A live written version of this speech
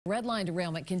Red line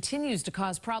derailment continues to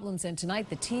cause problems, and tonight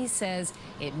the T says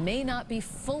it may not be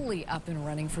fully up and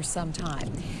running for some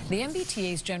time. The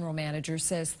MBTA's general manager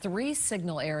says 3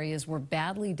 signal areas were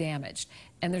badly damaged,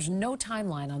 and there's no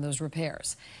timeline on those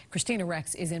repairs. Kristina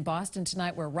Rex is in Boston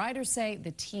tonight, where riders say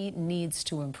the T needs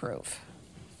to improve.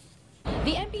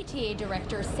 The MBTA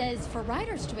director says for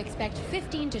riders to expect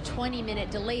 15 to 20-minute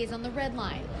delays on the red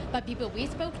line, but people we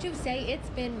spoke to say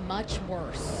it's been much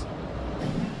worse.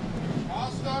 All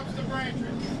stops to Braintree.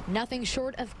 Nothing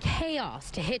short of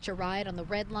chaos to hitch a ride on the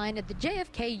red line at the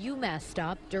JFK UMass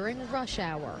stop during rush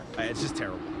hour. It's just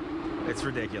terrible. It's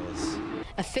ridiculous.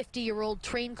 A 50-year-old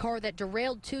train car that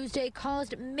derailed Tuesday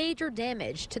caused major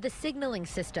damage to the signaling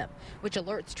system, which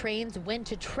alerts trains when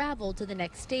to travel to the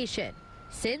next station.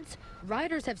 Since,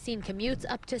 riders have seen commutes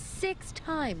up to 6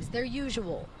 times their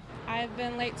usual. I've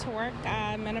been late to work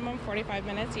minimum 45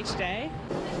 minutes each day.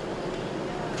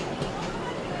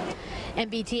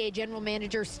 MBTA General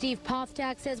Manager Steve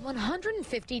Postak says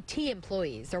 150 T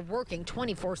employees are working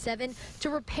 24/7 to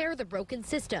repair the broken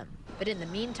system. But in the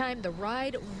meantime, the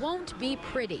ride won't be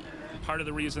pretty. Part of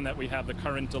the reason that we have the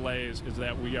current delays is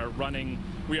that we are running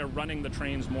the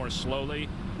trains more slowly.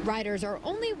 Riders are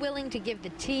only willing to give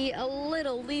the T a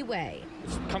little leeway.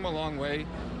 It's come a long way,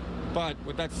 but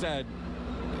with that said,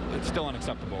 it's still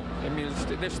unacceptable. I mean,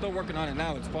 they're still working on it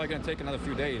now. It's probably going to take another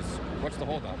few days. What's the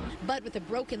holdup? But with a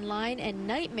broken line and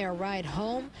nightmare ride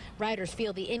home, riders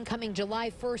feel the incoming July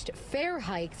 1st fare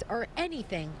hikes are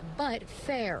anything but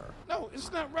fair. No,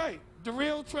 it's not right.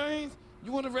 Derailed trains,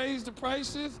 you want to raise the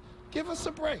prices? Give us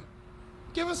a break.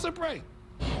 Give us a break.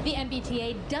 The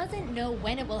MBTA doesn't know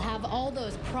when it will have all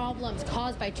those problems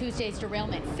caused by Tuesday's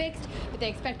derailment fixed, but they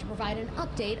expect to provide an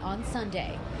update on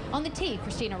Sunday. On the T,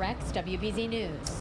 Kristina Rex, WBZ News.